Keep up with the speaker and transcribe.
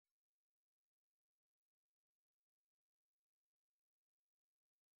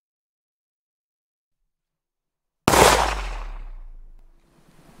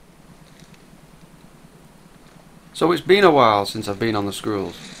So it's been a while since I've been on the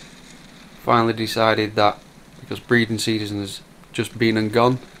squirrels. Finally decided that because breeding season has just been and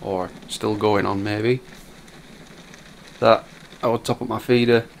gone, or still going on maybe, that I would top up my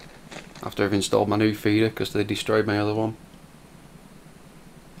feeder after I've installed my new feeder because they destroyed my other one.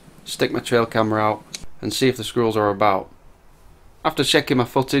 Stick my trail camera out and see if the squirrels are about. After checking my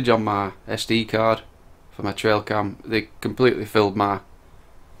footage on my SD card for my trail cam, they completely filled my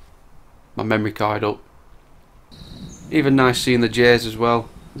memory card up. Even nice seeing the jays as well,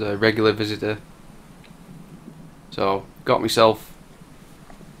 the regular visitor. So got myself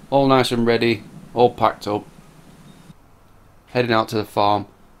all nice and ready, all packed up, heading out to the farm,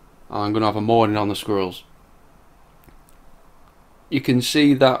 and I'm going to have a morning on the squirrels. You can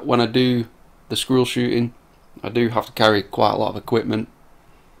see that when I do the squirrel shooting, I do have to carry quite a lot of equipment,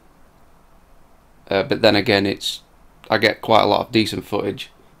 but then again I get quite a lot of decent footage,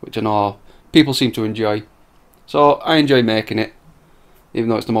 which I know people seem to enjoy. So I enjoy making it, even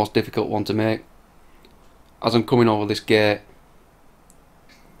though it's the most difficult one to make. As I'm coming over this gate,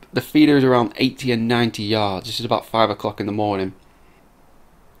 the feeder is around 80 and 90 yards. This is about 5 o'clock in the morning.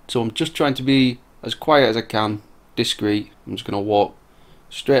 So I'm just trying to be as quiet as I can, discreet. I'm just going to walk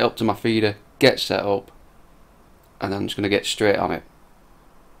straight up to my feeder, get set up, and then I'm just going to get straight on it.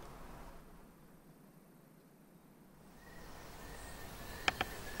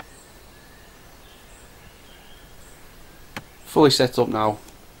 Fully set up now.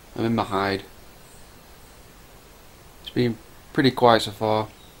 I'm in my hide. It's been pretty quiet so far.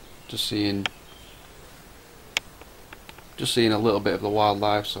 Just seeing a little bit of the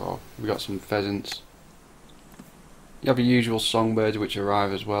wildlife. So we got some pheasants. You have your usual songbirds which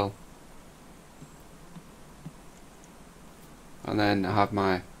arrive as well. And then I have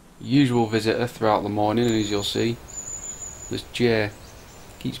my usual visitor throughout the morning, and as you'll see, this jay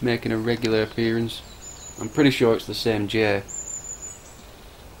keeps making a regular appearance. I'm pretty sure it's the same jay.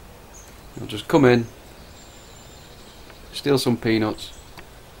 He'll just come in, steal some peanuts,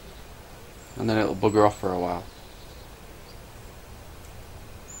 and then it'll bugger off for a while.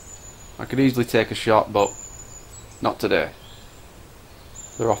 I could easily take a shot, but not today.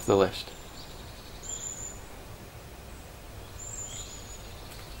 They're off the list.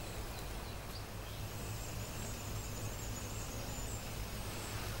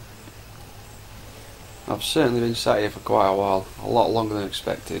 I've certainly been sat here for quite a while, a lot longer than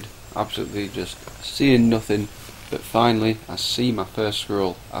expected, absolutely just seeing nothing, but finally I see my first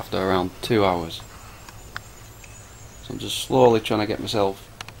squirrel after around 2 hours. So I'm just slowly trying to get myself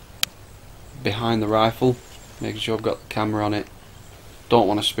behind the rifle, making sure I've got the camera on it, don't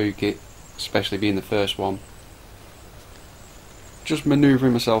want to spook it, especially being the first one. Just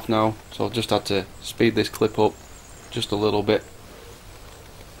manoeuvring myself now, so I've just had to speed this clip up just a little bit.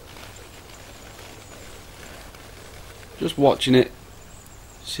 Just watching it,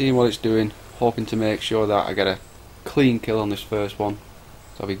 seeing what it's doing, hoping to make sure that I get a clean kill on this first one.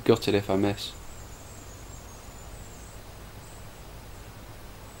 So I'll be gutted if I miss.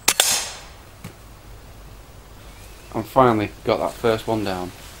 And finally got that first one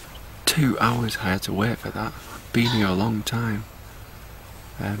down. 2 hours I had to wait for that. I've been here a long time.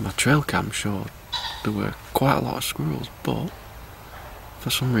 My trail cam showed there were quite a lot of squirrels, but for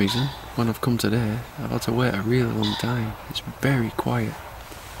some reason, when I've come today, I've had to wait a really long time. It's very quiet.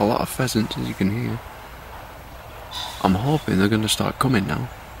 A lot of pheasants, as you can hear. I'm hoping they're going to start coming now.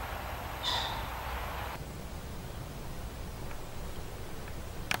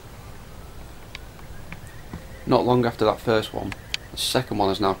 Not long after that first one, the second one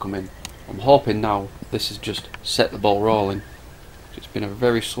has now come in. I'm hoping now this has just set the ball rolling. It's been a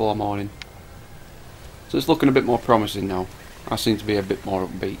very slow morning. So it's looking a bit more promising now. I seem to be a bit more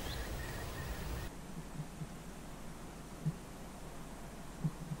upbeat.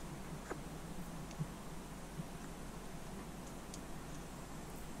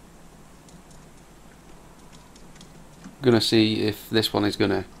 Gonna see if this one is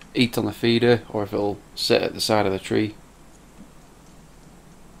gonna eat on the feeder or if it'll sit at the side of the tree.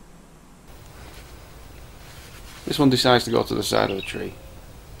 This one decides to go to the side of the tree.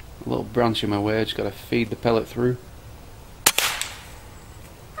 A little branch in my way, just gotta feed the pellet through.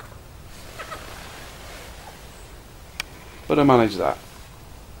 But I managed that.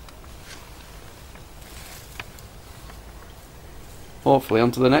 Hopefully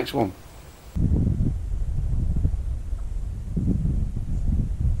on to the next one.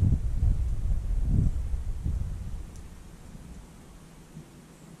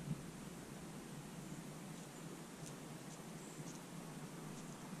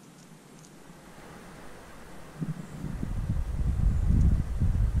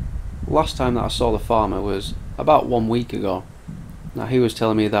 Last time that I saw the farmer was about 1 week ago. Now he was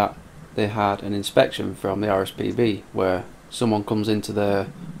telling me that they had an inspection from the RSPB where someone comes into their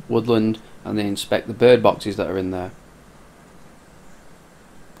woodland and they inspect the bird boxes that are in there.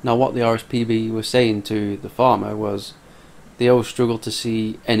 Now what the RSPB was saying to the farmer was they always struggle to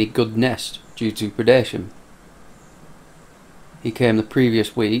see any good nest due to predation. He came the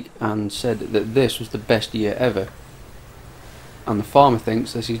previous week and said that this was the best year ever, and the farmer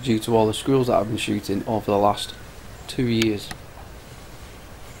thinks this is due to all the squirrels that I've been shooting over the last 2 years.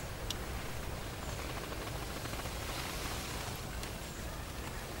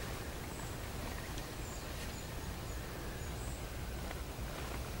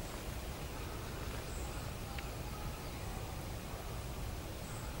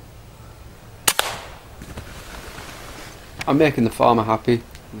 I'm making the farmer happy.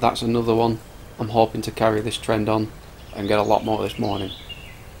 That's another one. I'm hoping to carry this trend on and get a lot more this morning.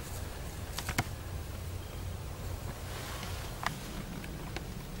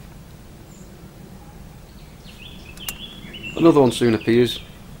 Another one soon appears.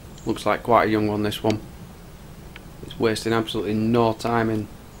 Looks like quite a young one, this one. It's wasting absolutely no time in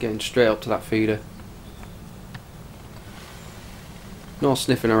getting straight up to that feeder. No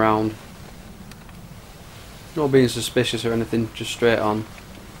sniffing around. No being suspicious or anything, just straight on.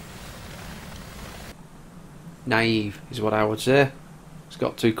 Naive is what I would say. It's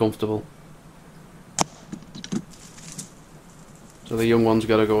got too comfortable. So the young one's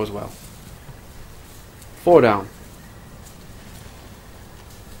got to go as well. 4 down.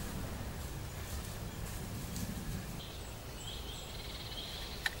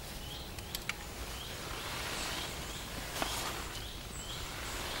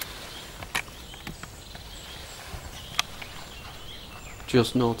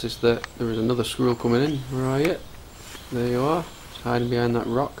 Just noticed that there is another squirrel coming in. Where are you? There you are. It's hiding behind that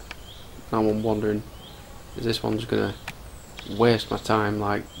rock. Now I'm wondering, is this one's gonna waste my time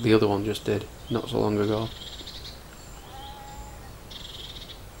like the other one just did not so long ago?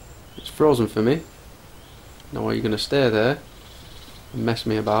 It's frozen for me. Now are you gonna stay there and mess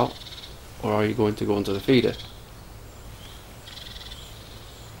me about, or are you going to go into the feeder?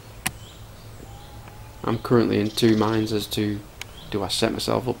 I'm currently in two minds as to, do I set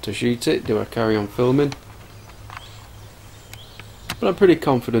myself up to shoot it? Do I carry on filming? But I'm pretty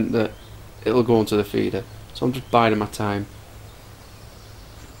confident that it'll go into the feeder, so I'm just biding my time.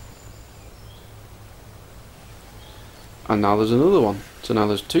 And now there's another one, so now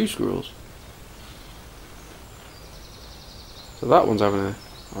there's 2 squirrels. So that one's having a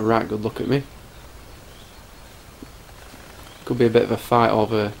right good look at me. Could be a bit of a fight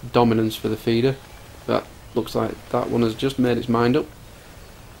over dominance for the feeder. That looks like that one has just made its mind up.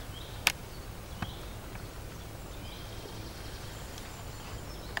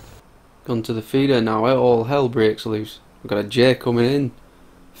 Gone to the feeder, now all hell breaks loose. We've got a jay coming in,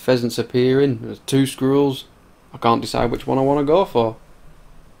 pheasants appearing, there's 2 squirrels. I can't decide which one I want to go for.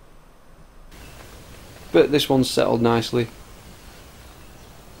 But this one's settled nicely.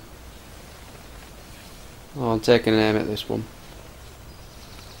 Oh, I'm taking an aim at this one.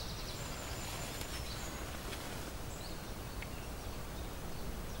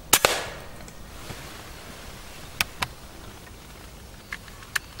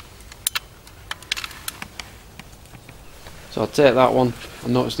 So I'll take that one. I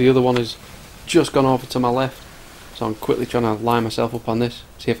notice the other one has just gone over to my left, so I'm quickly trying to line myself up on this,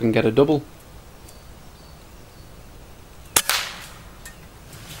 see if I can get a double.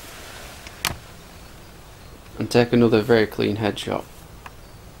 And take another very clean headshot.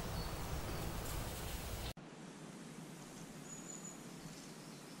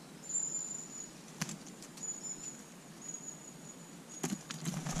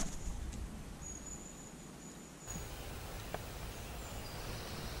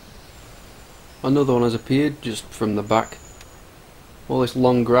 Another one has appeared just from the back. All this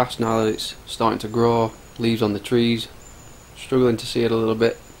long grass now that it's starting to grow, leaves on the trees, struggling to see it a little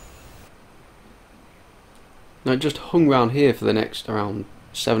bit. Now it just hung around here for the next around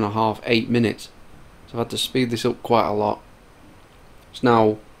 7.5, 8 minutes, so I've had to speed this up quite a lot. It's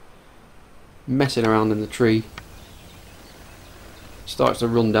now messing around in the tree, starts to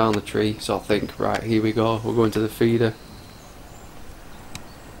run down the tree, so I think, right, here we go, we're going to the feeder.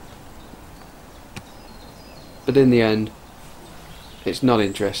 But in the end, it's not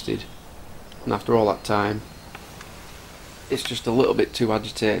interested, and after all that time, it's just a little bit too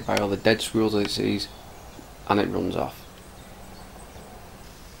agitated by all the dead squirrels that it sees, and it runs off.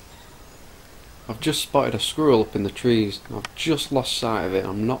 I've just spotted a squirrel up in the trees, and I've just lost sight of it.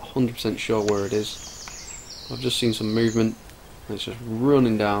 I'm not 100% sure where it is. I've just seen some movement, and it's just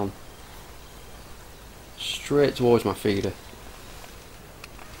running down straight straight towards my feeder.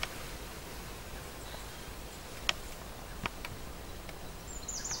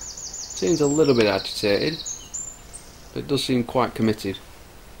 Seems a little bit agitated, but it does seem quite committed.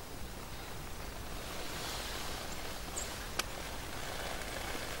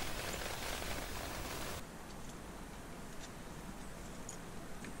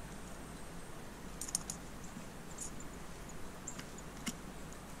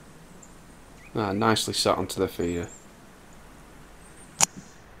 Nicely sat onto the feeder.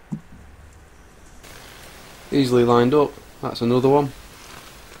 Easily lined up. That's another one.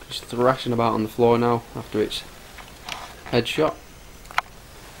 Just thrashing about on the floor now after its headshot.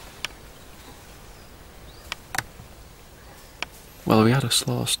 Well, we had a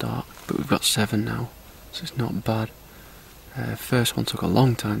slow start, but we've got 7 now, so it's not bad. First one took a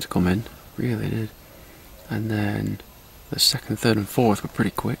long time to come in, really did. And then the second, third and fourth were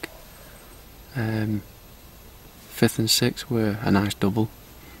pretty quick. 5th and 6th were a nice double,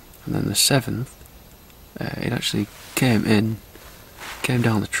 and then the 7th, it actually came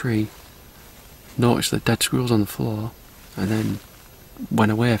down the tree, noticed the dead squirrels on the floor, and then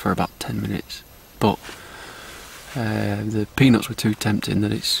went away for about 10 minutes. But the peanuts were too tempting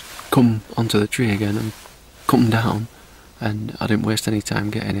that it's come onto the tree again and come down, and I didn't waste any time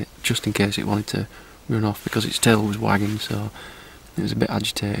getting it, just in case it wanted to run off, because its tail was wagging, so it was a bit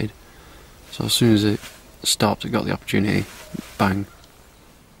agitated. So as soon as it stopped, it got the opportunity, bang.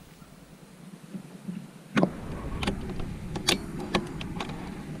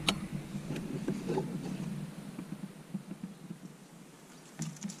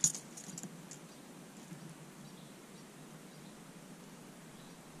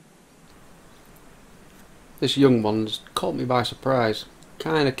 This young one's caught me by surprise.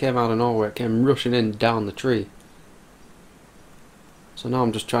 Kinda came out of nowhere, came rushing in down the tree. So now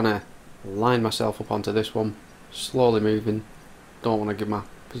I'm just trying to line myself up onto this one, slowly moving, don't want to give my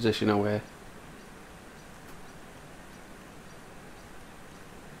position away.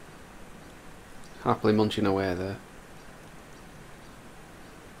 Happily munching away there.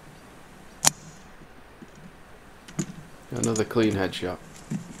 Another clean headshot.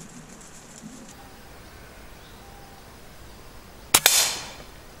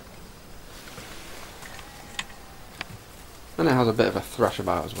 And it has a bit of a thrash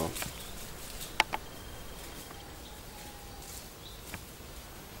about as well.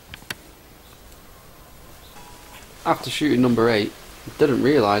 After shooting number 8, I didn't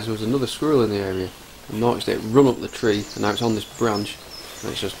realise there was another squirrel in the area. I noticed it run up the tree, and now it's on this branch,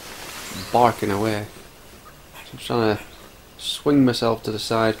 and it's just barking away. So I'm trying to swing myself to the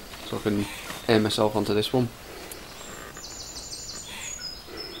side so I can aim myself onto this one.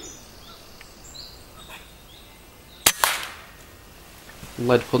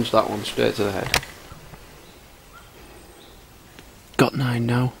 Lead punch that one straight to the head. Got 9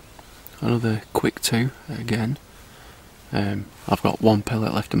 now. Another quick 2 again. I've got 1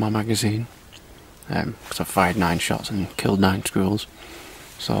 pellet left in my magazine, because I've fired 9 shots and killed 9 squirrels.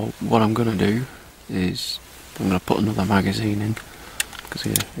 So what I'm going to do is I'm going to put another magazine in, because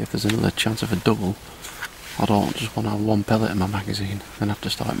if there's another chance of a double, I don't just want to have 1 pellet in my magazine and have to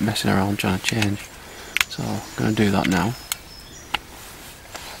start messing around trying to change. So I'm going to do that now.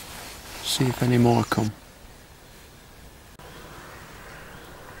 See if any more come.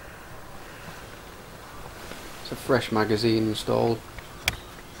 It's a fresh magazine installed.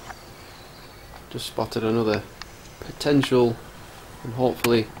 Just spotted another potential and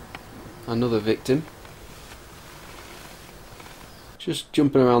hopefully another victim. Just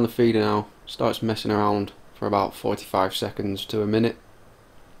jumping around the feeder now, starts messing around for about 45 seconds to a minute.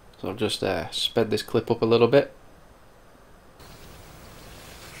 So I'll just sped this clip up a little bit.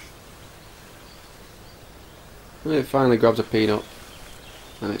 And it finally grabs a peanut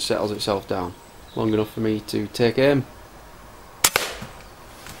and it settles itself down long enough for me to take aim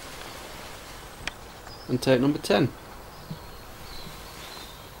and take number 10.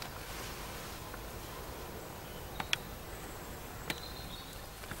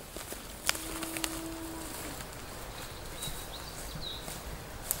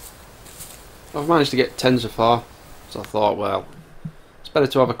 I've managed to get 10 so far, so I thought, well, it's better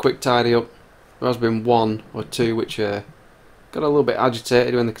to have a quick tidy up. There has been 1 or 2 which got a little bit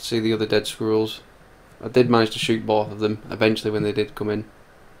agitated when they could see the other dead squirrels. I did manage to shoot both of them eventually when they did come in.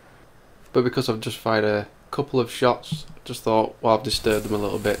 But because I've just fired a couple of shots, I just thought, well, I've disturbed them a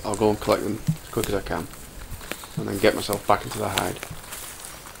little bit, I'll go and collect them as quick as I can. And then get myself back into the hide.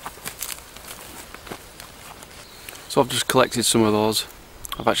 So I've just collected some of those.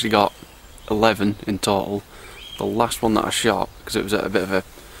 I've actually got 11 in total. The last one that I shot, because it was at a bit of a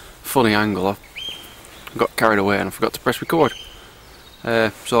funny angle, I got carried away and I forgot to press record.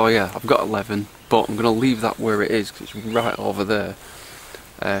 So yeah, I've got 11, but I'm going to leave that where it is because it's right over there.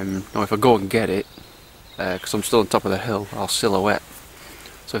 Now if I go and get it, because I'm still on top of the hill, I'll silhouette.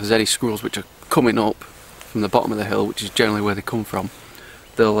 So if there's any squirrels which are coming up from the bottom of the hill, which is generally where they come from,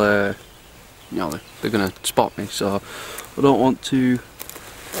 they'll, you know, they're going to spot me. So I don't want to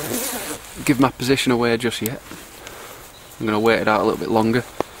give my position away just yet. I'm going to wait it out a little bit longer.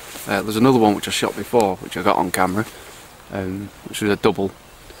 There's another one which I shot before, which I got on camera, which was a double,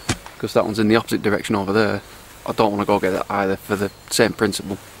 because that one's in the opposite direction over there. I don't want to go get that either for the same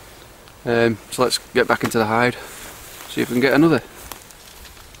principle. So let's get back into the hide, see if we can get another.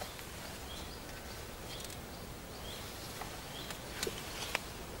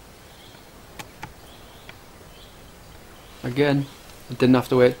 Again, I didn't have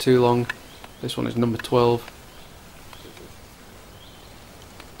to wait too long. This one is number 12.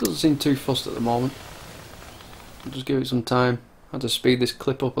 Doesn't seem too fussed at the moment. I'll just give it some time. I had to speed this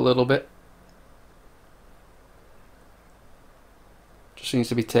clip up a little bit. Just seems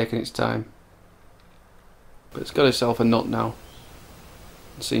to be taking its time. But it's got itself a nut now.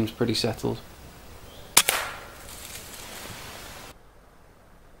 It seems pretty settled.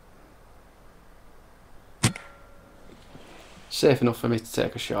 Safe enough for me to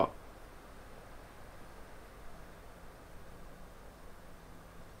take a shot.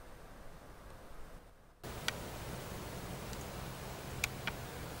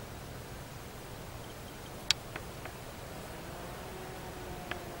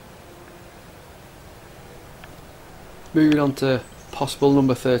 Moving on to possible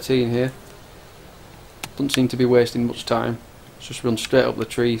number 13 here. Doesn't seem to be wasting much time. It's just run straight up the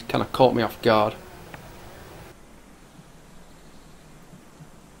tree, kind of caught me off guard.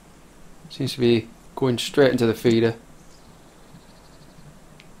 Seems to be going straight into the feeder,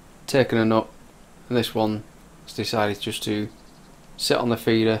 taking a nut, and this one has decided just to sit on the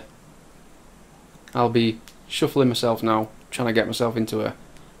feeder. I'll be shuffling myself now, trying to get myself into a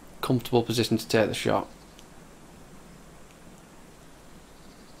comfortable position to take the shot.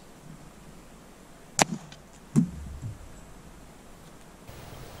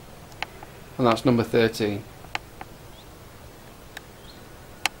 And that's number 13.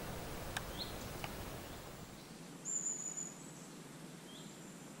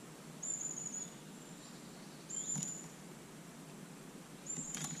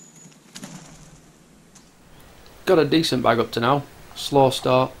 Got a decent bag up to now. Slow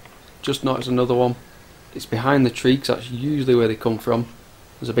start. Just noticed another one. It's behind the tree because that's usually where they come from.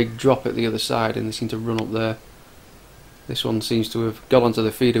 There's a big drop at the other side and they seem to run up there. This one seems to have got onto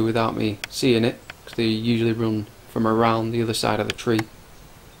the feeder without me seeing it, because they usually run from around the other side of the tree.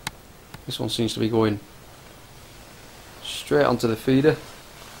 This one seems to be going straight onto the feeder.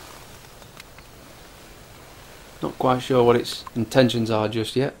 Not quite sure what its intentions are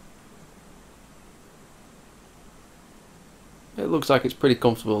just yet. It looks like it's pretty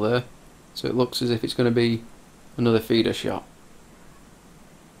comfortable there, so it looks as if it's going to be another feeder shot.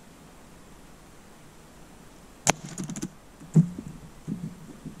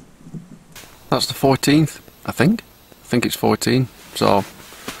 That's the 14th, I think. I think it's 14, so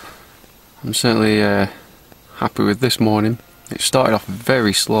I'm certainly happy with this morning. It started off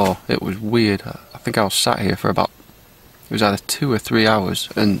very slow. It was weird. I think I was sat here for about, it was either 2 or 3 hours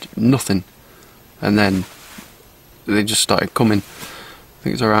and nothing, and then they just started coming. I think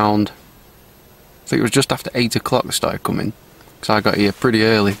it was around, I think it was just after 8 o'clock they started coming, because I got here pretty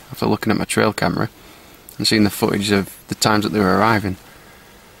early after looking at my trail camera and seeing the footage of the times that they were arriving.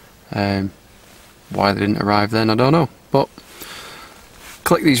 Why they didn't arrive then, I don't know. But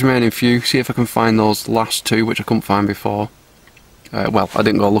click these remaining few, see if I can find those last two which I couldn't find before. Well, I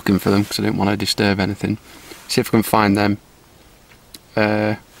didn't go looking for them because I didn't want to disturb anything. See if I can find them,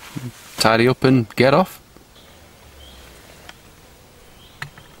 tidy up and get off.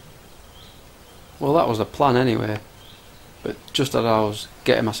 Well, that was the plan anyway, but just as I was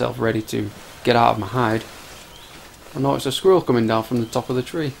getting myself ready to get out of my hide, I noticed a squirrel coming down from the top of the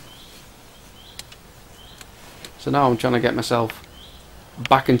tree. So now I'm trying to get myself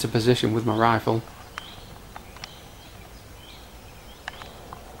back into position with my rifle.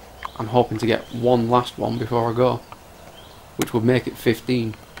 I'm hoping to get one last one before I go, which would make it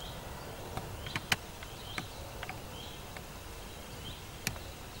 15.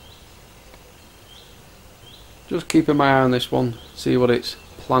 Just keeping my eye on this one, see what its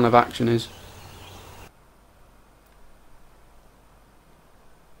plan of action is.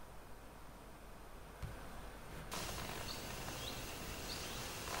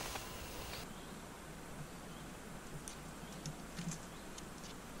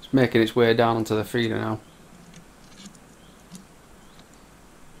 It's making its way down onto the feeder now.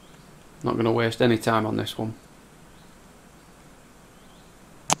 Not going to waste any time on this one.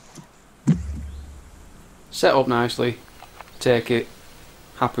 Set up nicely, take it,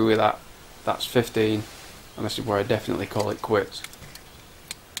 happy with that. That's 15, and this is where I definitely call it quits.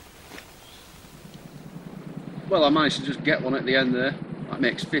 Well, I managed to just get one at the end there. That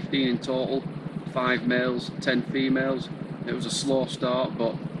makes 15 in total, 5 males, 10 females. It was a slow start,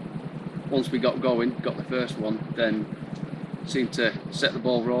 but once we got going, got the first one, then seemed to set the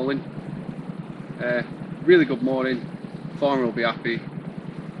ball rolling. Really good morning, farmer will be happy.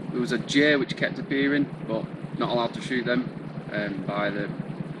 There was a jay which kept appearing, but not allowed to shoot them by the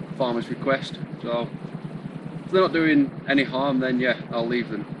farmer's request. So if they're not doing any harm, then yeah, I'll leave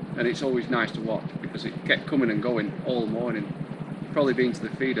them. And it's always nice to watch because it kept coming and going all morning. Probably been to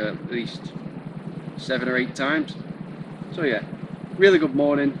the feeder at least 7 or 8 times. So yeah, really good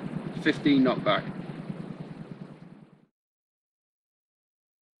morning, 15 knockback.